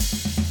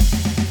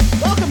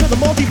the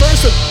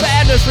multiverse of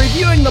badness,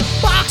 reviewing the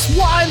box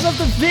wines of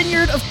the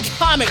Vineyard of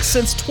Comics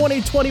since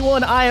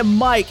 2021. I am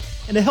Mike,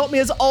 and to help me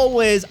as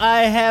always,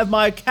 I have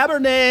my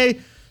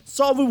Cabernet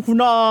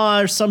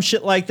Sauvignon or some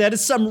shit like that.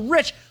 It's some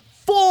rich,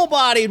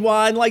 full-bodied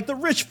wine, like the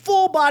rich,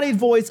 full-bodied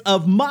voice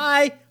of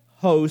my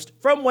host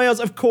from Wales,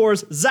 of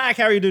course. Zach,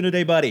 how are you doing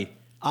today, buddy?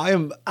 I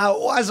am,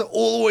 as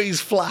always,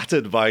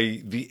 flattered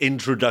by the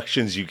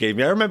introductions you gave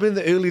me. I remember in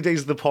the early days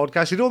of the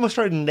podcast, you'd almost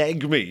try to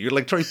neg me. You'd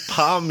like try to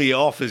palm me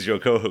off as your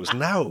co-host.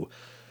 Now,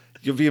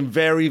 you're being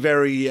very,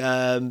 very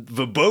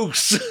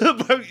verbose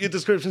about your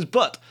descriptions.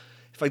 But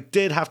if I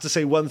did have to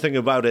say one thing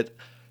about it,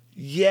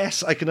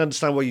 yes, I can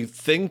understand why you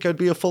think I'd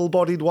be a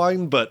full-bodied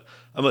wine, but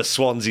I'm a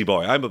Swansea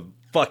boy. I'm a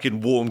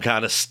fucking warm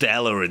can of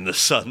Stella in the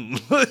sun.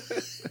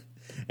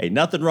 Hey,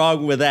 nothing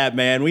wrong with that,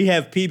 man. We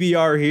have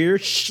PBR here.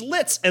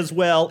 Schlitz as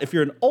well, if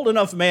you're an old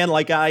enough man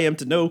like I am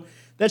to know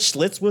that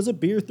Schlitz was a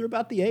beer through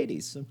about the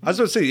 80s. So. I was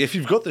going to say, if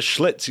you've got the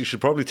Schlitz, you should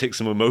probably take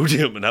some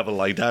Imodium and have a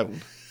lie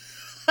down.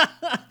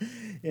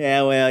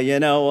 Yeah, well,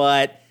 you know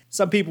what?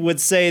 Some people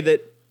would say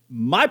that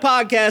my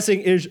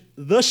podcasting is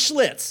the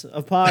Schlitz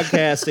of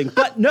podcasting,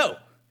 but no.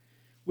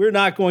 We're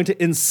not going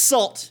to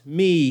insult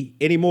me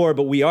anymore,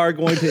 but we are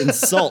going to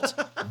insult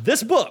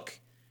this book.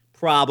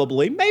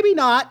 Probably. Maybe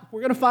not.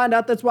 We're going to find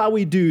out. That's why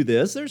we do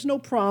this. There's no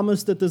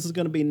promise that this is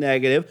going to be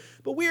negative,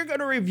 but we are going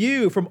to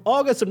review from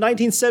August of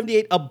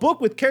 1978 a book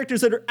with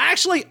characters that are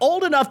actually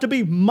old enough to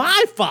be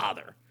my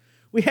father.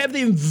 We have the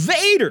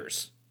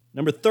Invaders,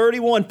 number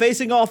 31,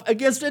 facing off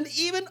against an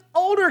even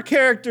older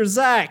character,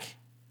 Zach.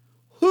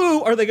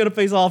 Who are they going to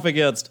face off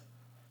against?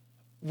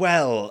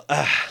 Well,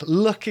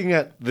 looking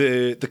at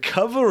the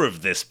cover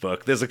of this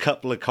book, there's a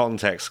couple of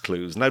context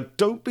clues. Now,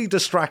 don't be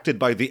distracted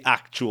by the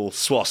actual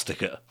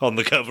swastika on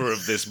the cover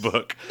of this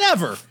book.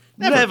 Never.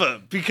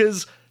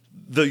 Because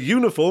the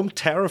uniform,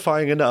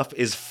 terrifying enough,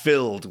 is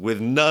filled with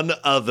none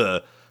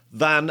other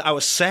than our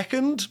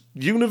second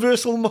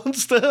universal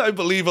monster, I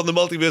believe, on the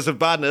Multiverse of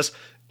Badness.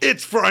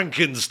 It's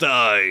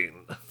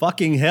Frankenstein.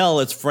 Fucking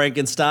hell, it's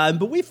Frankenstein.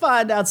 But we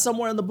find out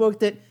somewhere in the book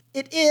that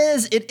it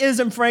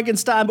isn't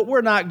Frankenstein, but we're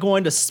not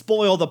going to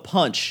spoil the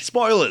punch.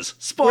 Spoilers.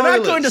 We're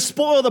not going to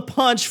spoil the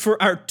punch for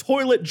our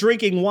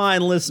toilet-drinking wine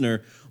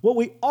listener. What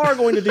we are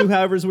going to do,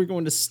 however, is we're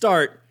going to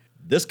start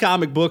this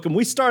comic book, and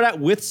we start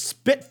out with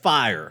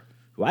Spitfire,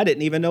 who I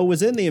didn't even know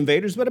was in the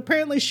Invaders, but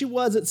apparently she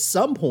was at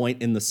some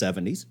point in the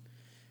 70s.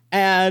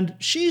 And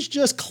she's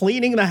just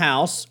cleaning the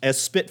house, as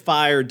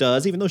Spitfire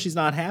does, even though she's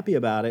not happy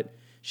about it.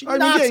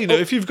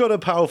 If you've got a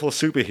powerful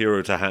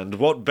superhero to hand,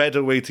 what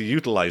better way to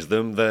utilize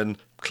them than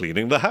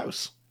cleaning the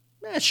house?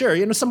 Yeah,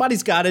 sure.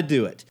 Somebody's got to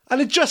do it.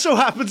 And it just so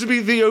happened to be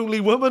the only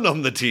woman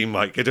on the team,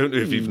 Mike. I don't know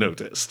if you've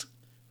noticed.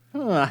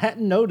 I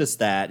hadn't noticed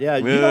that. Yeah,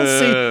 you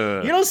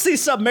don't see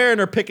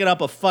Submariner picking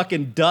up a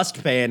fucking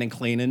dustpan and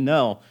cleaning.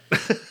 No.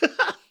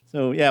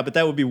 So, yeah, but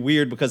that would be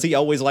weird because he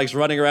always likes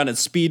running around in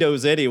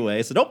Speedos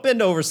anyway. So don't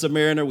bend over,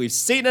 Submariner. We've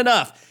seen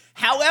enough.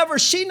 However,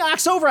 she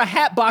knocks over a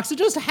hat box that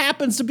just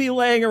happens to be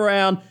laying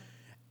around.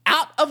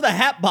 Out of the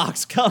hat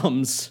box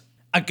comes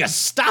a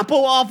Gestapo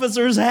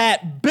officer's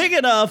hat big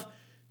enough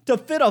to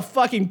fit a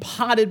fucking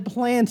potted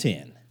plant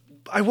in.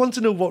 I want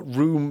to know what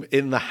room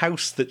in the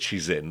house that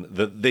she's in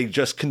that they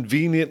just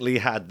conveniently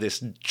had this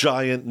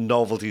giant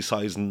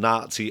novelty-sized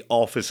Nazi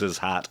officer's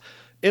hat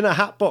in a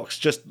hat box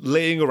just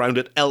laying around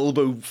at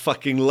elbow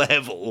fucking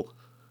level.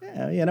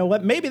 Yeah, you know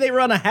what? Maybe they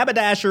run a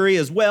haberdashery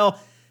as well,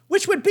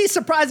 which would be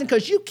surprising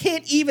because you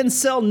can't even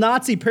sell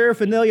Nazi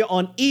paraphernalia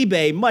on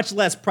eBay, much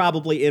less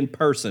probably in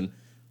person.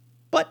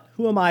 But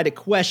who am I to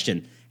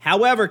question?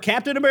 However,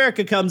 Captain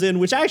America comes in,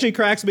 which actually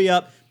cracks me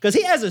up because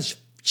he has a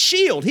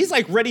shield. He's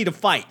like ready to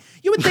fight.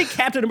 You would think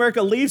Captain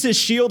America leaves his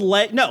shield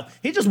no,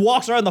 he just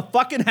walks around the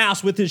fucking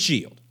house with his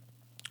shield.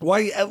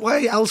 Why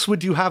else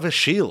would you have a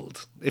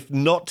shield if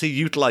not to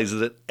utilize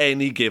it at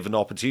any given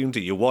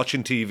opportunity? You're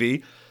watching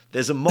TV,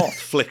 there's a moth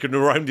flickering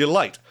around your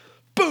light.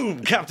 Boom!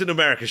 Captain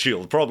America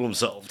shield. Problem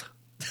solved.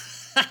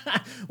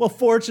 Well,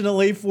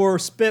 fortunately for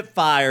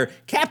Spitfire,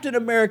 Captain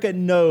America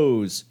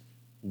knows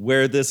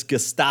where this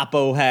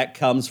Gestapo hat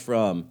comes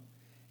from.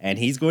 And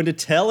he's going to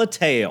tell a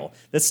tale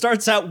that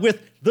starts out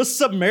with the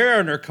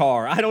Submariner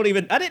car. I didn't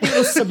even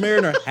know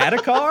Submariner had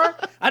a car.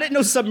 I didn't know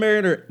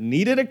Submariner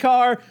needed a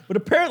car. But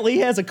apparently he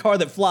has a car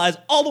that flies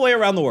all the way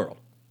around the world.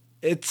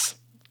 It's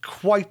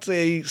quite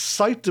a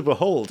sight to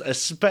behold,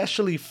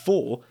 especially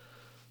for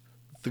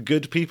the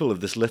good people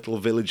of this little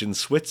village in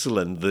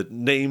Switzerland that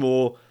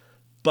Namor,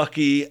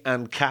 Bucky,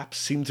 and Cap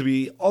seem to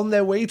be on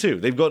their way to.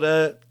 They've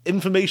got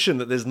information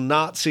that there's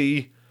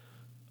Nazi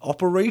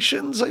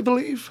operations, I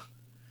believe.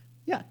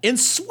 Yeah, in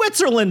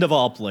Switzerland of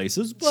all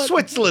places. But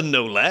Switzerland,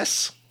 no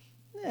less.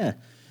 Yeah,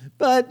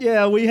 but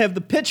yeah, we have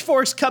the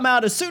pitchforks come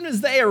out as soon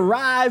as they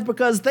arrive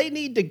because they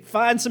need to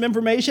find some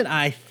information.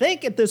 I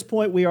think at this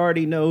point we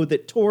already know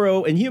that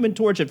Toro and Human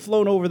Torch had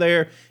flown over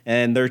there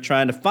and they're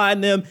trying to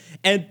find them.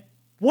 And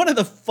one of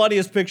the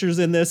funniest pictures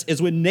in this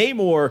is when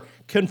Namor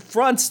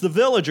confronts the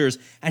villagers,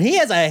 and he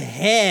has a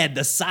head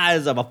the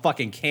size of a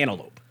fucking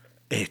cantaloupe.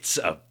 It's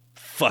a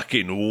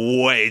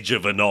fucking wedge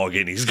of a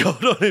noggin he's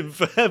got on him,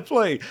 fair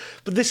play.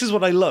 But this is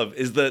what I love,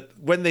 is that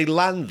when they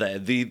land there,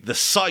 the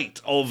sight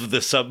of the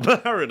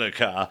Submariner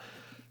car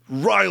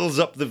riles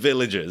up the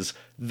villagers.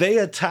 They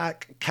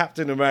attack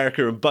Captain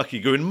America and Bucky,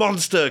 going,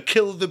 "Monster,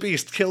 kill the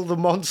beast, kill the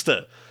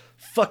monster."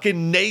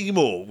 Fucking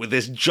Namor with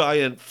this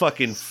giant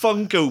fucking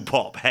Funko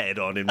Pop head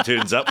on him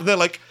turns up, and they're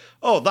like,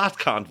 "Oh, that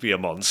can't be a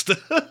monster."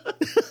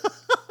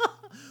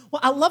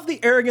 Well, I love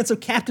the arrogance of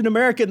Captain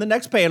America in the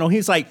next panel.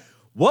 He's like,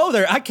 "Whoa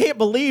there, I can't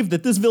believe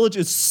that this village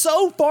is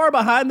so far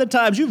behind the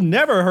times. You've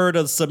never heard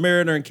of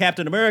Submariner and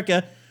Captain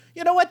America.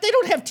 You know what? They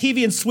don't have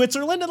TV in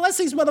Switzerland unless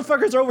these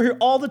motherfuckers are over here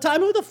all the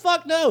time. Who the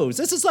fuck knows?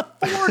 This is the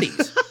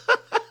 40s.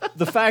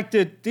 The fact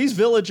that these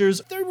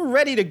villagers, they were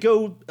ready to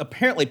go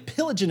apparently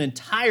pillage an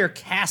entire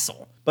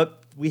castle.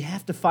 But we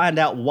have to find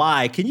out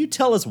why. Can you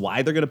tell us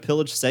why they're going to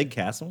pillage said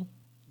castle?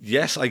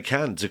 Yes, I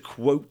can. To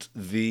quote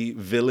the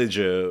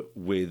villager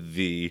with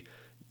the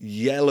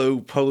yellow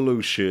polo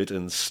shirt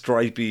and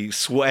stripy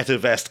sweater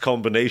vest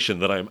combination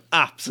that I'm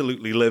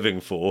absolutely living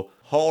for,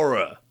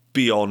 horror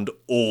beyond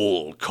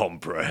all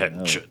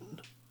comprehension.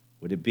 Oh.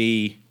 Would it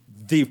be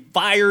the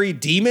fiery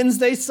demons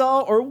they saw,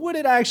 or would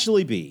it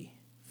actually be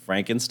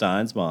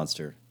Frankenstein's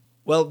monster?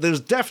 Well, there's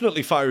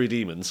definitely fiery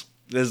demons.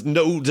 There's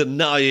no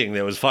denying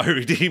there was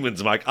fiery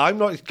demons, Mike. I'm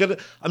not gonna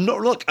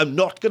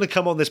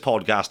come on this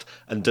podcast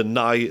and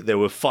deny there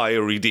were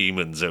fiery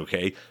demons,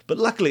 okay? But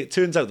luckily, it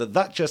turns out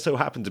that just so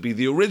happened to be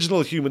the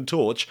original Human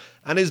Torch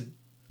and his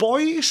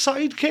boy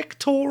sidekick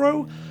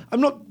Toro.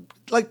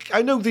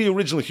 I know the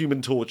original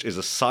Human Torch is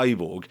a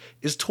cyborg.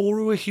 Is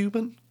Toro a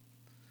human?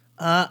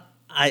 I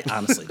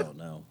honestly don't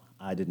know.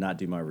 I did not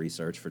do my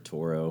research for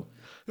Toro.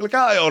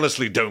 I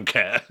honestly don't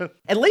care.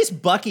 At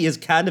least Bucky is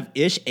kind of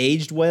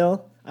aged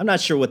well. I'm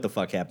not sure what the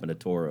fuck happened to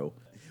Toro.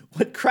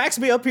 What cracks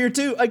me up here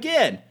too,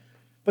 again,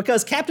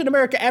 because Captain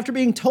America, after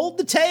being told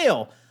the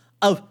tale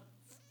of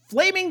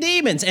flaming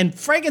demons and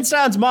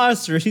Frankenstein's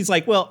monster, he's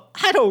like, "Well,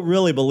 I don't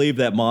really believe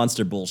that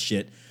monster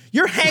bullshit.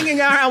 You're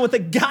hanging around with a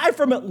guy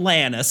from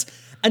Atlantis,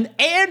 an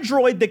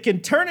android that can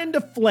turn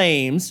into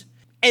flames,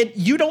 and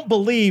you don't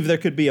believe there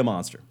could be a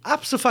monster."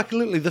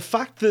 Absolutely. The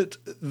fact that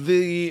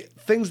the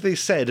things they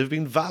said have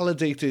been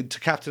validated to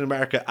Captain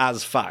America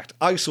as fact.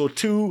 I saw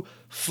 2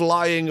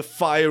 flying,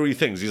 fiery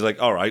things. He's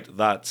like, "All right,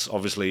 that's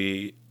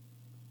obviously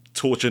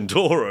Torch and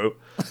Toro."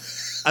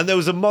 And there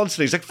was a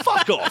monster. He's like,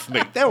 "Fuck off,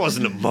 mate. There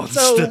wasn't a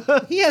monster."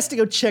 So he has to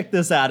go check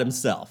this out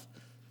himself.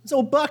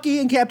 So Bucky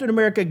and Captain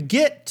America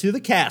get to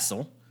the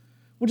castle,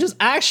 which is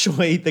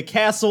actually the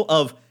castle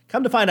of,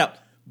 come to find out,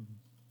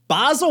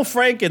 Basil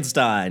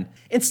Frankenstein.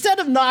 Instead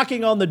of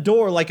knocking on the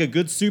door like a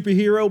good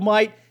superhero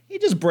might, he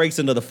just breaks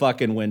into the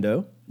fucking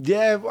window.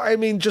 Yeah, I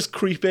mean, just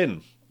creep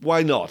in.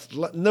 Why not?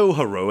 No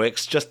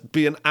heroics, just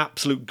be an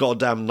absolute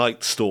goddamn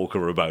Night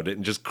Stalker about it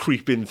and just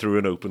creep in through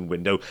an open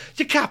window.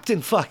 You're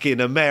Captain fucking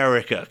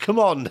America. Come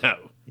on now.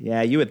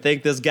 Yeah, you would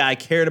think this guy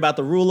cared about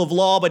the rule of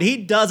law, but he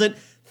doesn't.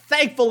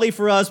 Thankfully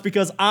for us,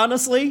 because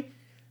honestly,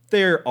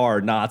 there are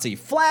Nazi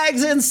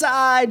flags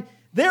inside.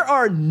 There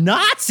are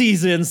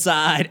Nazis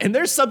inside, and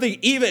there's something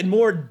even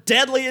more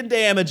deadly and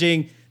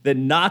damaging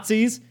than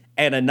Nazis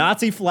and a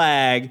Nazi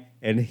flag,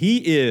 and he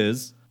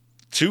is...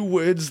 2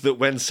 words that,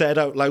 when said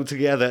out loud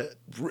together,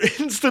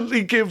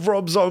 instantly give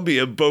Rob Zombie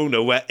a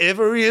boner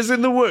wherever he is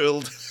in the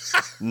world.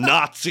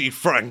 Nazi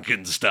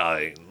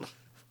Frankenstein.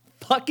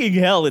 Fucking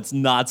hell, it's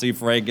Nazi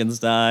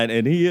Frankenstein,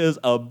 and he is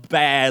a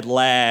bad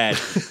lad.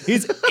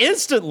 He's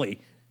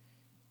instantly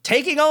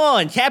taking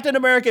on Captain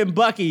America and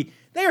Bucky.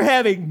 They're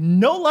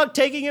having no luck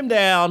taking him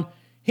down.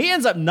 He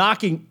ends up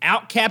knocking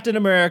out Captain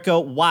America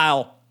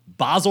while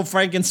Basil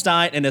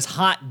Frankenstein and his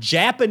hot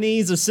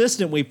Japanese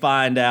assistant, we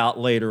find out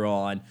later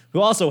on, who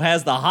also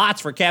has the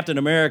hots for Captain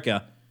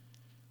America,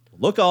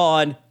 look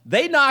on.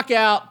 They knock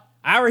out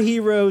our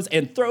heroes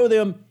and throw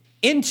them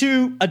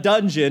into a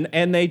dungeon,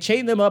 and they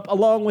chain them up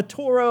along with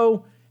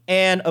Toro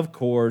and, of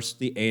course,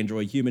 the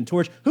android Human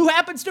Torch, who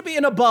happens to be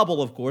in a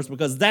bubble, of course,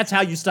 because that's how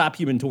you stop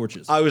Human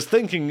Torches. I was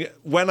thinking,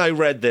 when I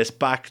read this,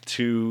 back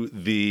to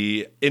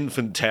the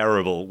Infant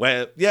Terrible,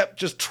 where,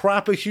 just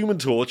trap a Human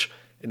Torch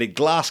in a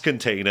glass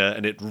container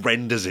and it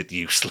renders it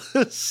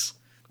useless.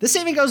 This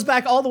even goes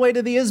back all the way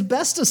to the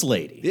asbestos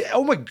lady. Yeah,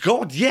 oh my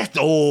god, yes.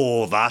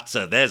 Oh,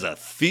 there's a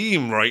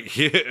theme right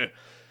here.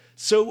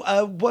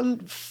 So,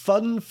 one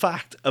fun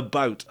fact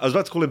about, I was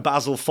about to call him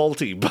Basil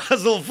Fawlty,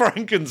 Basil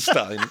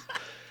Frankenstein,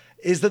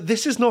 is that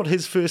this is not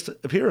his first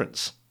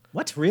appearance.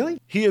 What,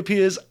 really? He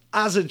appears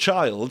as a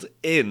child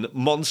in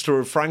Monster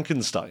of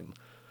Frankenstein.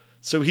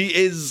 So he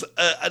is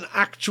an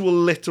actual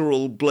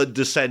literal blood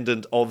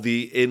descendant of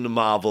the, in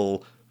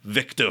Marvel,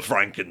 Victor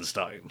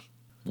Frankenstein.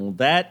 Well,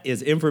 that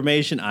is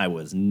information I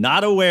was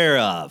not aware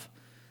of.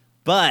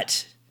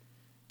 But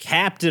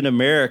Captain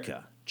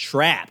America,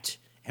 trapped.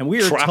 And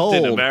we are told...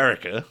 Trapped in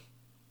America?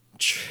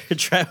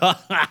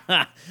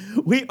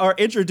 We are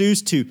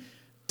introduced to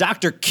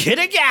Dr.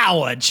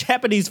 Kitagawa,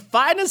 Japanese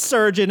finest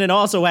surgeon, and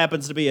also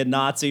happens to be a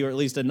Nazi, or at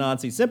least a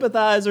Nazi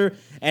sympathizer.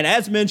 And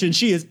as mentioned,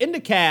 she is into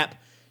Cap.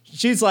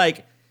 She's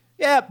like,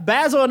 Yeah,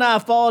 Basil and I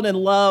have fallen in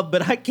love,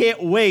 but I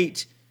can't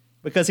wait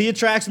because he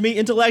attracts me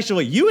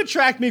intellectually. You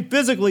attract me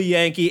physically,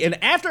 Yankee,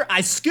 and after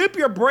I scoop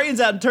your brains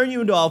out and turn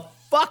you into a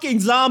fucking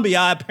zombie,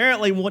 I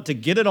apparently want to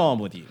get it on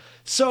with you.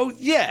 So,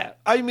 yeah,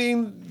 I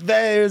mean,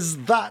 there's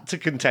that to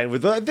contend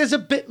with. There's a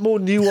bit more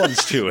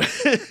nuance to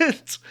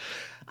it.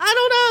 I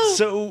don't know.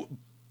 So,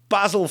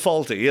 Basil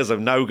Fawlty, as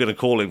I'm now going to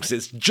call him, because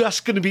it's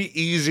just going to be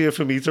easier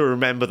for me to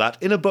remember that,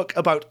 in a book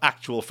about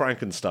actual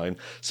Frankenstein.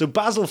 So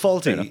Basil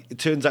Fawlty, it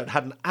turns out,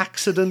 had an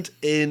accident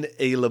in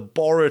a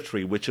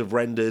laboratory which have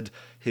rendered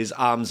his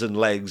arms and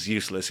legs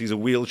useless. He's a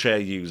wheelchair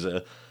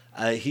user.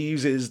 He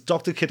uses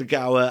Dr.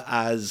 Kitagawa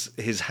as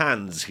his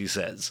hands, he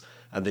says,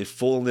 and they've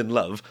fallen in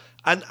love.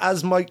 And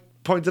as Mike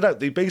pointed out,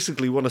 they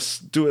basically want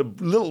to do a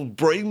little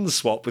brain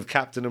swap with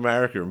Captain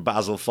America and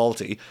Basil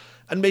Fawlty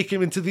and make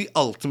him into the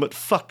ultimate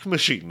fuck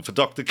machine for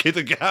Dr.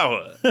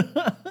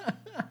 Kitagawa.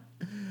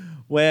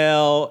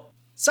 Well,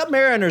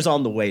 Submariner's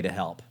on the way to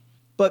help.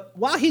 But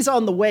while he's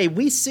on the way,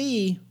 we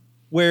see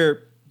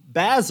where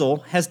Basil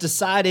has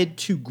decided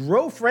to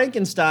grow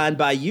Frankenstein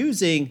by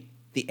using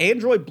the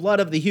android blood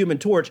of the Human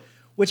Torch,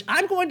 which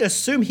I'm going to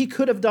assume he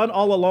could have done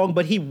all along,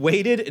 but he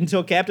waited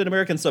until Captain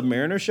America and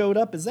Submariner showed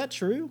up. Is that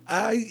true?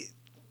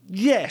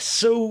 Yes.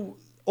 So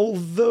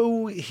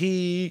although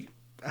he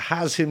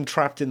has him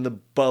trapped in the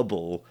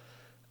bubble,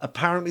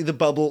 apparently the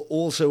bubble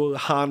also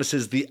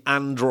harnesses the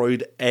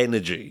android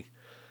energy.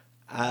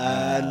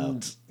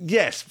 And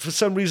yes, for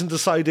some reason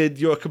decided,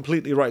 you're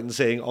completely right in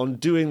saying, on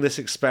doing this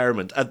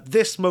experiment at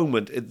this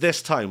moment, at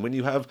this time, when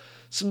you have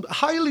some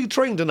highly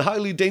trained and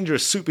highly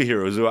dangerous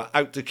superheroes who are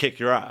out to kick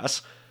your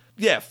ass,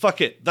 yeah,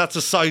 fuck it, that's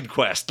a side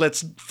quest.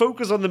 Let's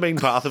focus on the main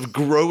path of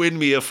growing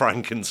me a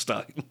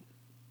Frankenstein.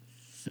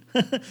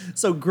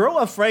 So grow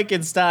a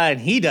Frankenstein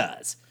he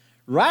does.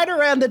 Right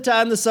around the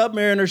time the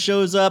Submariner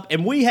shows up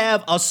and we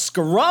have a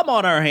scrum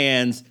on our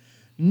hands,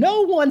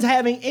 no one's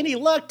having any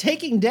luck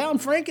taking down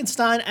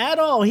Frankenstein at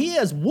all. He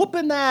is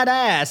whooping that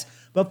ass.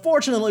 But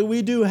fortunately,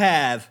 we do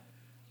have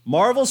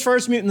Marvel's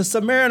first mutant.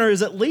 The Submariner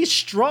is at least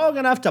strong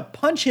enough to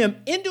punch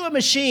him into a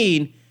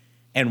machine,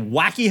 and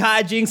wacky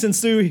hijinks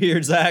ensue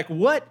here, Zach.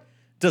 What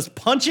does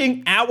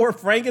punching our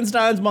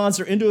Frankenstein's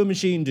monster into a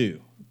machine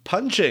do?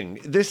 Punching.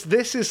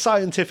 This is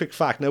scientific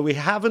fact. Now, we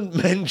haven't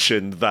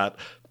mentioned that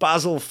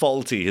Basil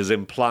Fawlty has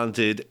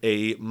implanted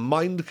a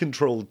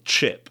mind-controlled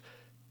chip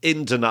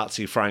into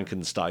Nazi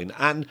Frankenstein.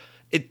 And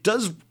it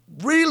does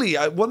really,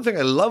 one thing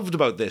I loved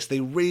about this, they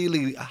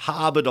really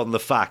harbored on the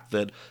fact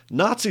that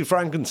Nazi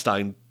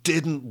Frankenstein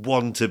didn't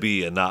want to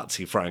be a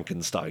Nazi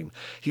Frankenstein.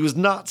 He was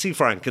Nazi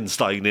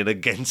Frankenstein in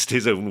against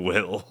his own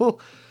will.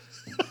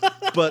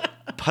 But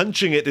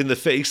punching it in the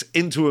face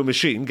into a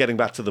machine, getting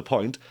back to the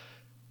point,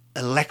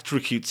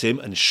 electrocutes him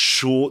and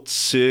short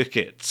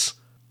circuits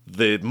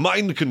the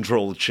mind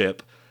control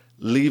chip,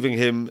 leaving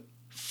him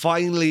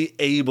finally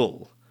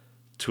able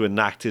to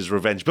enact his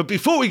revenge. But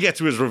before we get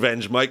to his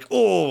revenge, Mike,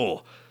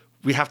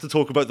 we have to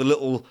talk about the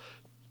little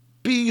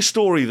B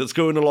story that's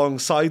going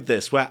alongside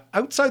this, where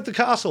outside the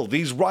castle,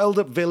 these riled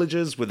up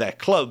villagers with their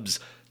clubs,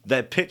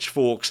 their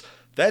pitchforks,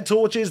 their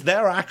torches,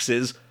 their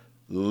axes,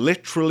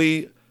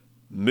 literally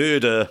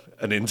murder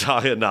an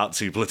entire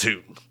Nazi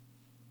platoon.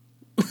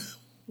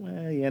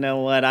 Well, you know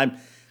what? I'm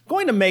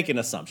going to make an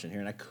assumption here,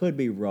 and I could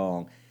be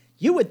wrong.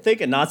 You would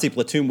think a Nazi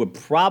platoon would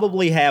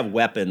probably have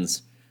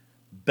weapons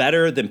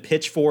better than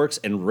pitchforks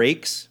and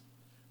rakes.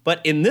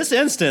 But in this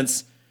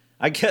instance,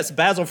 I guess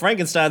Basil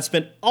Frankenstein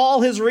spent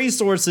all his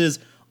resources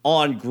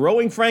on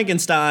growing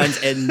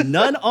Frankensteins and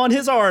none on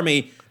his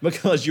army,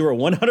 because you are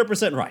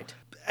 100% right.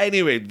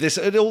 Anyway,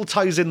 it all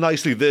ties in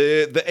nicely.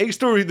 The A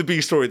story and the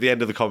B story at the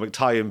end of the comic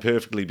tie in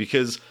perfectly,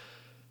 because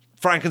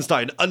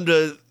Frankenstein,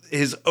 under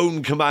his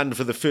own command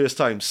for the first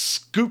time,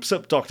 scoops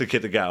up Dr.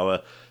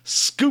 Kitagawa,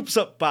 scoops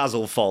up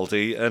Basil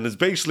Fawlty, and has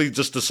basically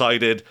just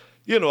decided,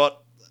 you know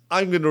what,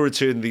 I'm going to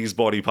return these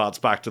body parts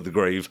back to the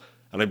grave,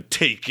 and I'm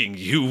taking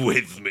you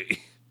with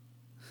me.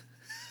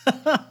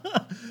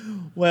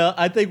 Well,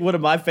 I think one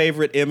of my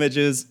favorite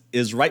images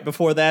is right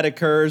before that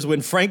occurs,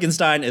 when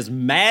Frankenstein is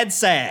mad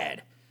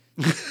sad.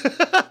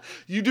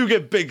 You do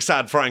get big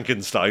sad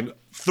Frankenstein.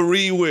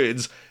 3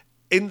 words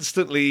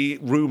instantly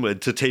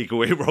rumored to take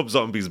away Rob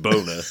Zombie's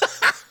boner.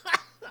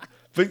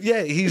 But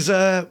yeah, he's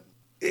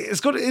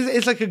it's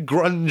like a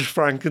grunge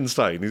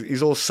Frankenstein.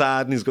 He's all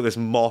sad and he's got this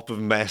mop of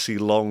messy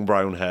long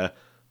brown hair.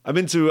 I'm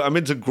into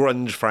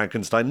grunge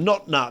Frankenstein,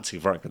 not Nazi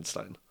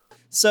Frankenstein.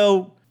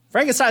 So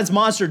Frankenstein's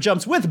monster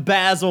jumps with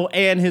Basil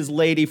and his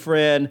lady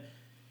friend,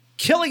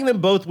 killing them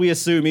both, we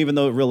assume, even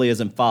though it really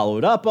isn't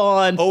followed up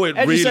on. Oh, it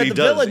really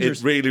does.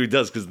 It really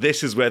does, because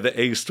this is where the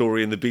A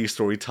story and the B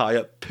story tie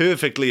up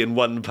perfectly in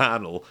one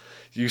panel.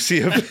 You see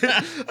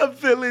a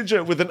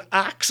villager with an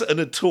axe and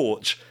a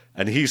torch,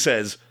 and he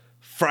says,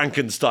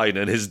 Frankenstein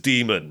and his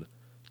demon,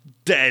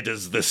 dead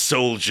as the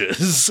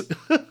soldiers.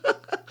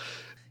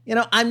 You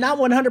know, I'm not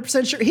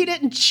 100% sure. He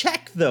didn't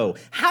check, though.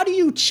 How do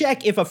you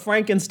check if a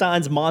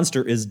Frankenstein's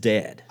monster is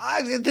dead?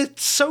 They're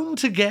sewn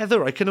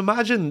together. I can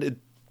imagine it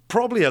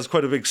probably has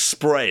quite a big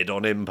spread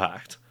on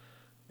impact.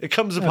 It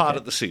comes apart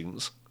at the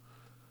seams.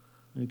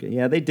 Okay,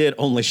 yeah, they did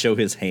only show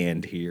his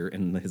hand here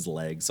and his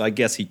legs, so I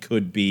guess he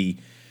could be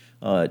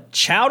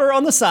chowder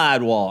on the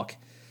sidewalk.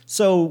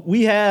 So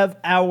we have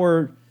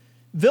our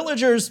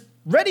villagers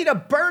ready to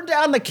burn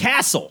down the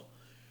castle,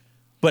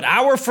 but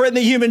our friend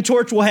the Human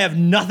Torch will have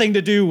nothing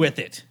to do with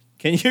it.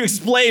 Can you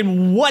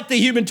explain what the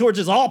Human Torch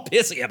is all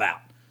pissy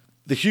about?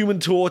 The Human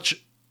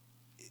Torch,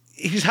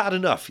 he's had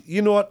enough.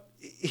 You know what?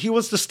 He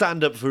wants to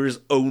stand up for his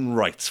own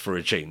rights for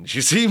a change.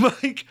 You see,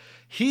 Mike?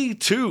 He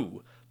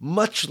too,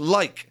 much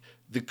like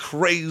the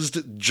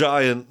crazed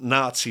giant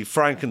Nazi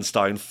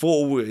Frankenstein,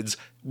 4 words,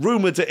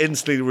 rumored to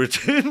instantly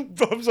return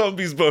Rob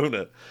Zombie's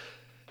boner,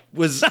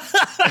 was...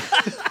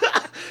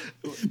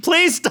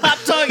 Please stop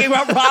talking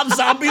about Rob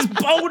Zombie's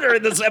boner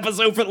in this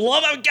episode, for the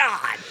love of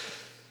God.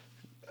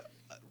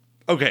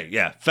 Okay,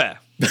 yeah, fair.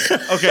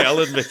 Okay, I'll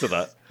admit to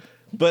that.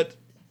 But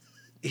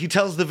he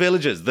tells the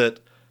villagers that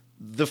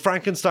the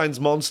Frankenstein's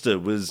monster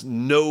was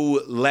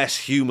no less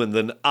human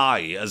than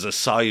I as a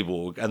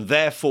cyborg, and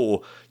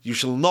therefore you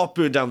shall not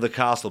burn down the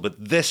castle,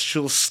 but this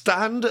shall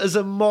stand as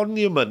a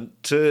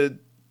monument to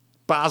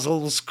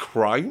Basil's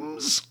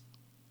crimes?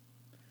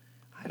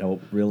 I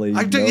don't really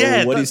know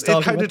what he's talking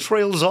about. It kind of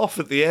trails off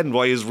at the end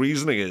why his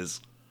reasoning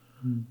is.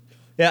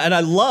 Yeah, and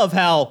I love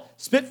how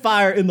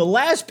Spitfire in the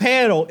last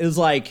panel is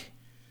like,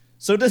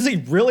 so does he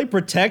really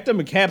protect him?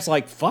 And Cap's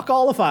like, fuck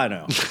all if I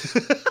know.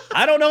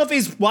 I don't know if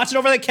he's watching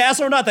over the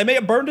castle or not. They may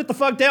have burned it the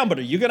fuck down, but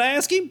are you going to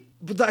ask him?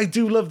 But I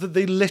do love that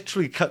they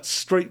literally cut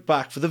straight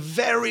back for the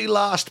very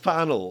last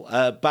panel,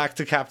 back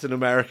to Captain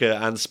America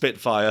and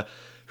Spitfire,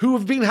 who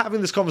have been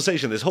having this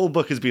conversation. This whole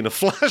book has been a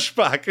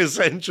flashback,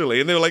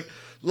 essentially. And they were like,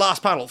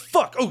 last panel,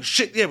 fuck, oh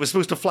shit, yeah, we're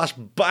supposed to flash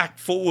back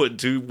forward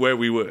to where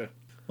we were.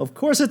 Of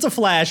course it's a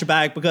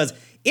flashback, because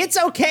it's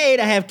okay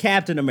to have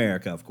Captain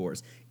America, of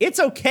course. It's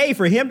okay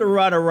for him to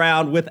run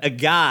around with a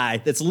guy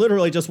that's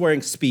literally just wearing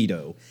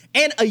Speedo,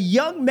 and a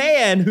young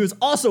man who's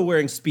also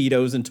wearing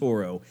Speedos and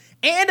Toro,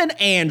 and an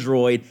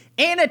android,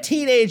 and a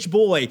teenage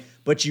boy,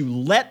 but you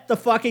let the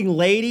fucking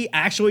lady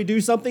actually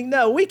do something?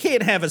 No, we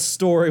can't have a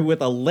story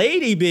with a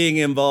lady being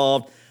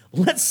involved.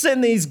 Let's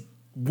send these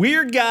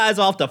weird guys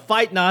off to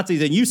fight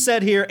Nazis, and you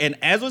sit here and,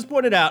 as was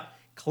pointed out,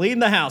 clean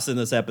the house in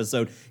this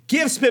episode.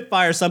 Give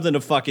Spitfire something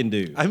to fucking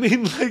do. I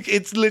mean, like,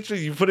 it's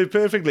literally, you put it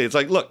perfectly. It's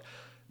like, look,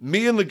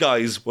 me and the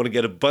guys want to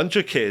get a bunch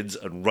of kids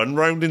and run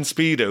around in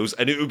Speedos,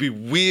 and it would be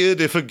weird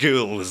if a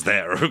girl was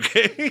there,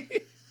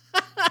 okay?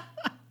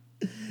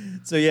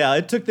 So yeah,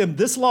 it took them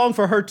this long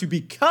for her to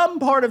become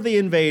part of the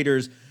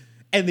Invaders,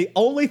 and the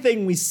only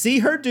thing we see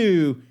her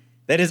do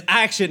that is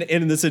action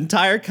in this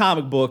entire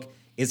comic book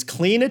is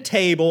clean a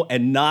table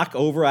and knock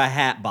over a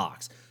hat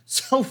box.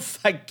 So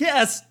I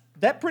guess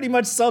that pretty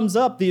much sums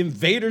up the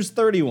Invaders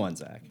 31,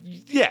 Zach.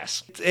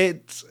 Yes,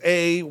 it's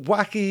a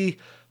wacky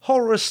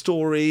horror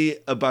story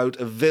about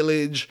a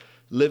village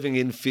living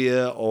in fear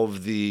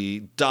of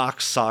the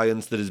dark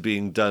science that is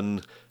being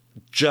done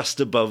just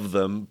above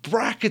them,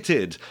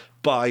 bracketed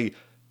by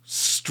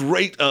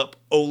straight up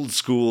old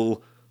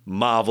school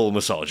Marvel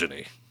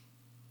misogyny.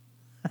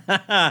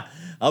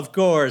 Of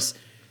course.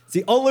 It's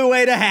the only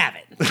way to have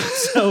it.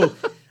 So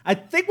I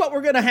think what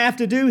we're going to have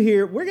to do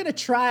here, we're going to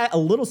try a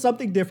little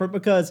something different,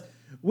 because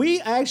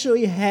we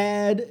actually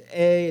had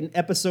an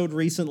episode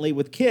recently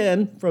with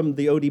Ken from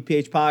the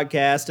ODPH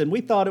podcast, and we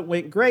thought it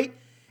went great.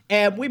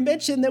 And we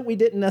mentioned that we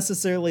didn't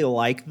necessarily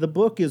like the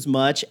book as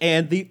much,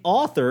 and the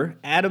author,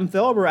 Adam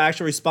Felber,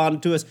 actually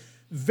responded to us.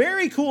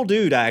 Very cool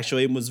dude,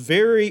 actually, and was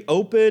very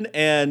open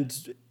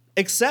and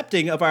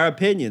accepting of our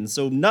opinions.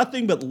 So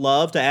nothing but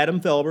love to Adam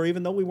Felber,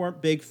 even though we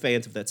weren't big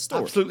fans of that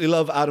story. Absolutely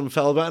love Adam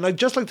Felber. And I'd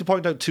just like to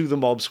point out to the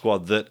Mob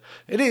Squad that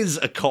it is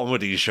a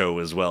comedy show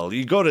as well.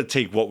 You got to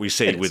take what we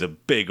say with a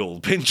big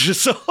old pinch of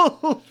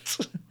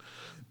salt.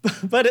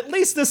 But at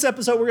least this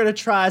episode, we're going to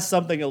try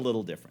something a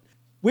little different.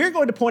 We're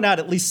going to point out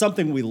at least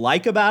something we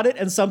like about it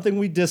and something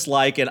we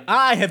dislike. And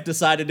I have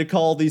decided to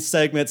call these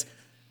segments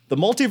the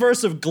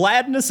multiverse of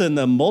gladness and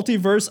the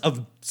multiverse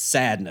of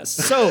sadness.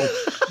 So,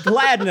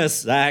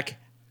 gladness, Zach.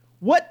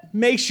 What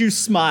makes you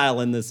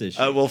smile in this issue?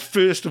 Well,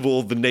 first of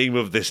all, the name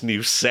of this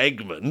new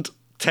segment,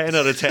 10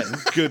 out of 10,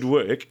 good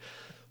work.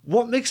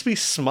 What makes me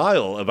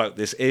smile about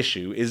this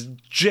issue is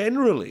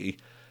generally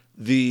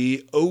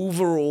the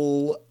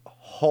overall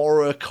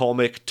horror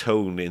comic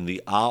tone in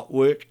the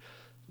artwork.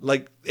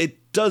 Like,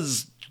 it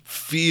does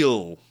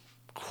feel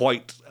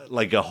quite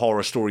like a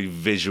horror story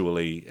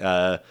visually.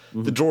 The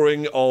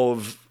drawing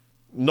of,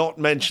 not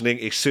mentioning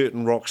a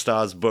certain rock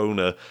star's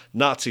boner,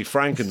 Nazi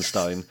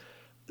Frankenstein,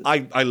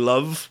 I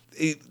love.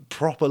 It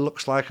proper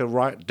looks like a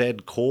right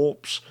dead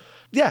corpse.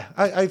 Yeah,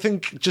 I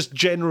think just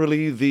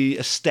generally the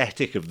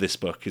aesthetic of this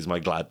book is my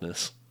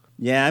gladness.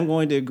 Yeah, I'm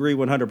going to agree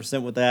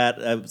 100% with that.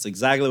 That's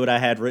exactly what I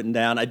had written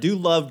down. I do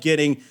love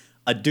getting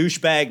a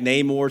douchebag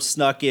Namor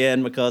snuck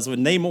in, because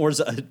when Namor's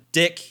a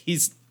dick,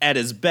 he's at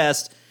his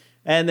best.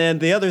 And then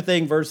the other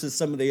thing versus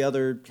some of the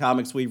other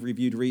comics we've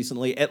reviewed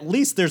recently, at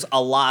least there's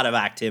a lot of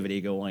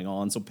activity going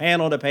on. So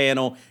panel to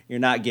panel, you're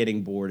not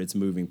getting bored. It's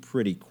moving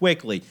pretty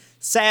quickly.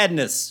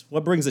 Sadness,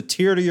 what brings a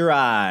tear to your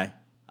eye?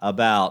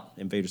 about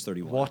Invaders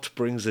 31. What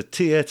brings a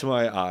tear to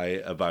my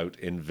eye about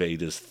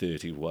Invaders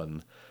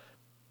 31?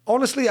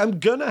 Honestly, I'm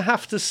gonna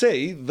have to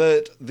say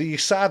that the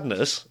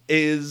sadness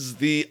is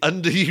the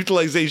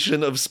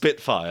underutilization of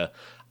Spitfire.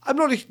 I'm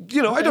not,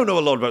 I don't know a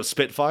lot about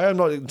Spitfire. I'm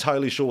not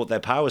entirely sure what their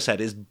power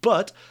set is,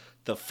 but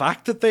the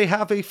fact that they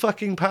have a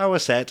fucking power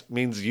set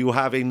means you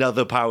have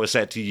another power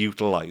set to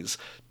utilize,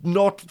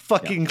 not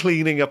fucking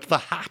cleaning up the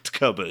hat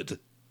cupboard.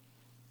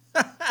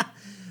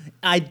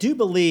 I do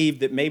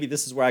believe that maybe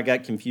this is where I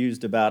got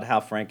confused about how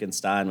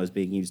Frankenstein was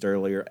being used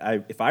earlier.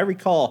 If I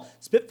recall,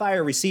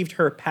 Spitfire received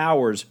her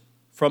powers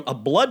from a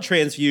blood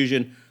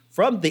transfusion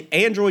from the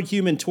android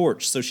Human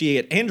Torch. So she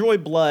had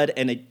android blood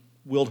and it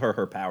willed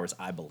her powers,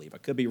 I believe. I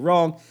could be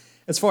wrong.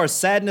 As far as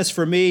sadness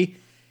for me,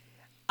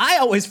 I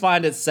always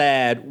find it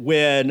sad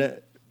when,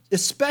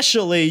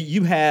 especially,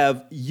 you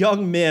have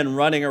young men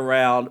running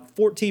around,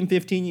 14,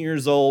 15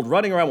 years old,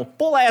 running around with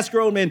full-ass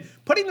grown men,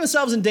 putting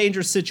themselves in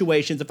dangerous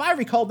situations. If I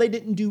recall, they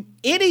didn't do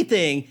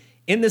anything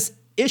in this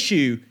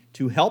issue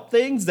to help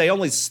things. They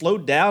only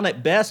slowed down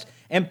at best.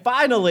 And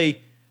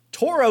finally,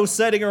 Toro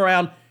sitting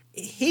around,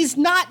 he's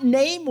not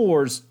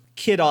Namor's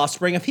kid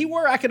offspring. If he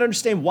were, I could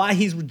understand why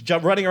he's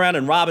running around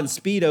in Robin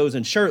Speedos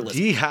and shirtless.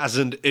 He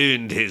hasn't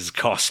earned his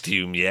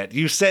costume yet.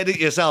 You said it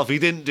yourself. He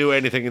didn't do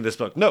anything in this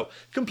book. No,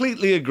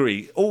 completely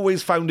agree.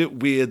 Always found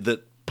it weird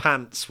that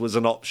pants was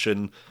an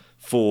option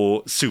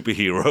for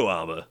superhero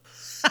armor.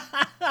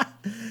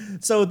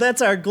 So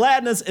that's our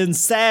gladness and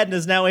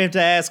sadness. Now we have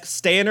to ask,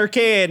 stan or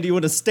can? Do you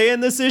want to stan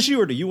this issue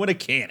or do you want to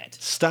can it?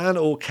 Stan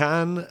or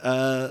can,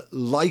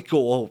 like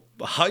or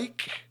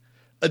hike?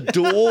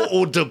 Adore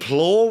or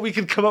deplore? We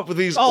can come up with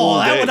these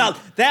all day.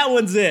 That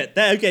one's it.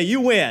 Okay,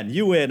 you win.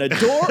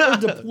 Adore or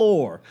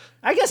deplore?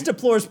 I guess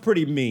deplore is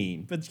pretty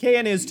mean, but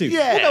can is too.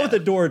 Yeah. We'll go with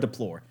adore or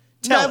deplore.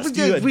 Tell us,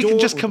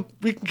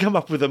 we can come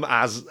up with them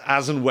as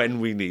and when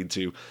we need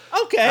to.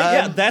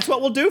 Okay, that's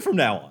what we'll do from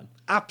now on.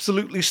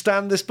 Absolutely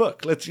stan this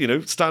book.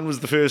 Stan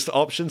was the first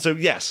option, so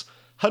yes,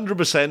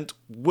 100%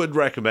 would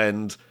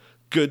recommend.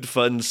 Good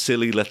fun,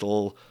 silly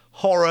little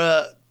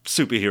horror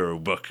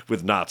superhero book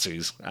with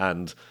Nazis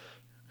and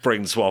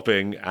brain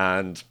swapping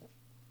and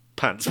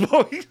pants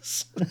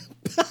boys.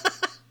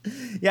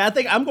 Yeah, I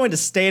think I'm going to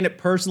stan it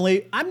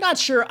personally. I'm not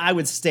sure I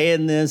would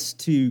stan this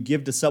to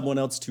give to someone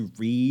else to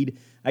read.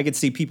 I could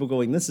see people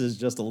going, this is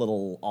just a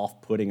little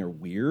off-putting or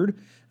weird.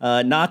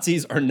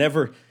 Nazis are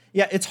never...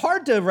 Yeah, it's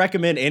hard to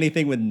recommend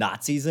anything with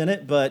Nazis in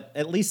it, but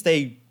at least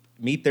they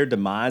meet their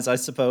demise, I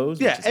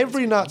suppose. Yeah,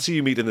 every Nazi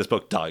you meet in this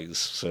book dies,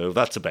 so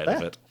that's a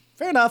benefit.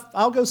 Fair enough.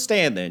 I'll go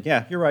stan then.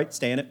 Yeah, you're right.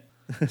 Stan it.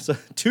 So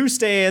 2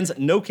 stands,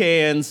 no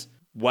cans.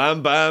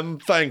 Wham bam,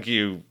 thank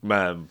you,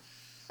 ma'am.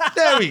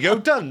 There we go,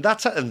 done.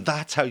 That's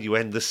how you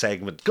end the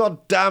segment.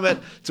 God damn it.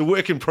 It's a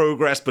work in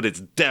progress, but it's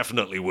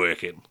definitely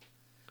working.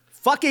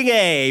 Fucking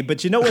A.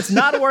 But you know what's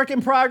not a work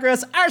in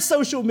progress? Our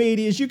social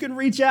medias. You can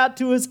reach out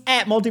to us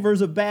at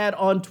Multiverse of Bad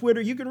on Twitter.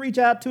 You can reach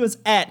out to us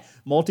at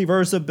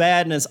Multiverse of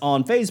Badness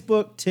on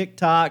Facebook,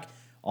 TikTok.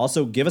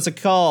 Also, give us a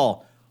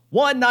call.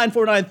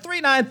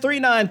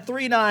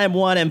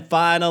 1-949-3939391. And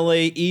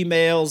finally,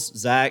 emails.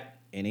 Zach,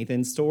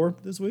 anything store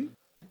this week?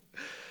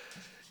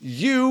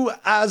 You,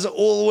 as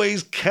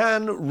always,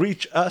 can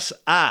reach us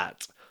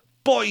at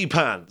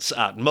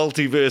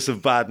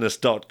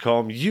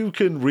boypants@multiverseofbadness.com. You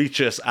can reach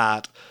us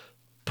at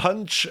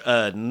punch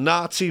a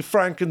Nazi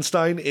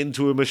Frankenstein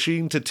into a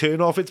machine to turn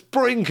off its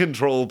brain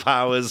control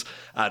powers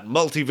at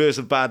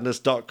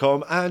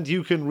multiverseofbadness.com. And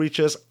you can reach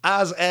us,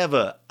 as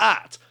ever,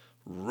 at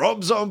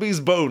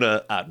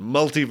robzombiesboner at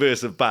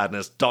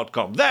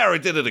multiverseofbadness.com. There, I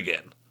did it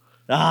again.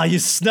 You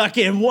snuck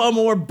in one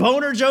more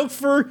boner joke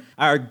for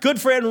our good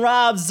friend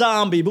Rob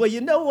Zombie. But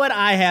you know what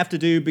I have to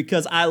do,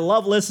 because I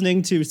love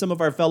listening to some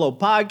of our fellow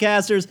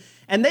podcasters,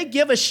 and they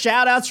give us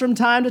shout-outs from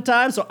time to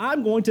time, so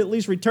I'm going to at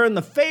least return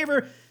the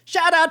favor.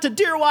 Shout out to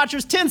Deer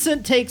Watchers, 10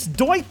 Cent Takes,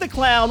 Doink the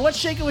Clown, What's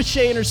Shaking with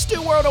Shaner, Stu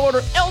World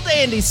Order, El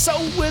Dandy, So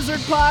Wizard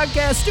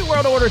Podcast, Stu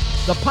World Order,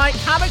 The Pint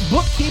Comic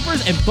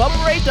Bookkeepers, and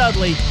Bubba Ray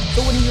Dudley.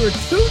 So when you are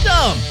too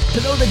dumb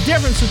to know the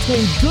difference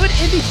between good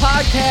indie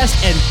podcasts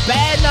and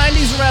bad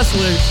 90s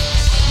wrestlers,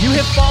 you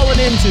have fallen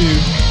into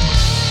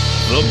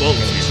the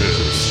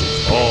Multiverse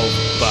of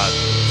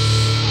Badness.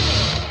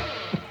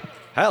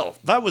 Hell,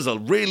 that was a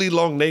really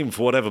long name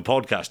for whatever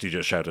podcast you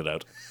just shouted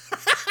out.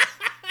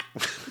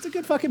 It's a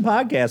good fucking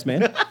podcast,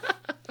 man.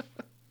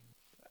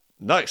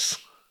 Nice.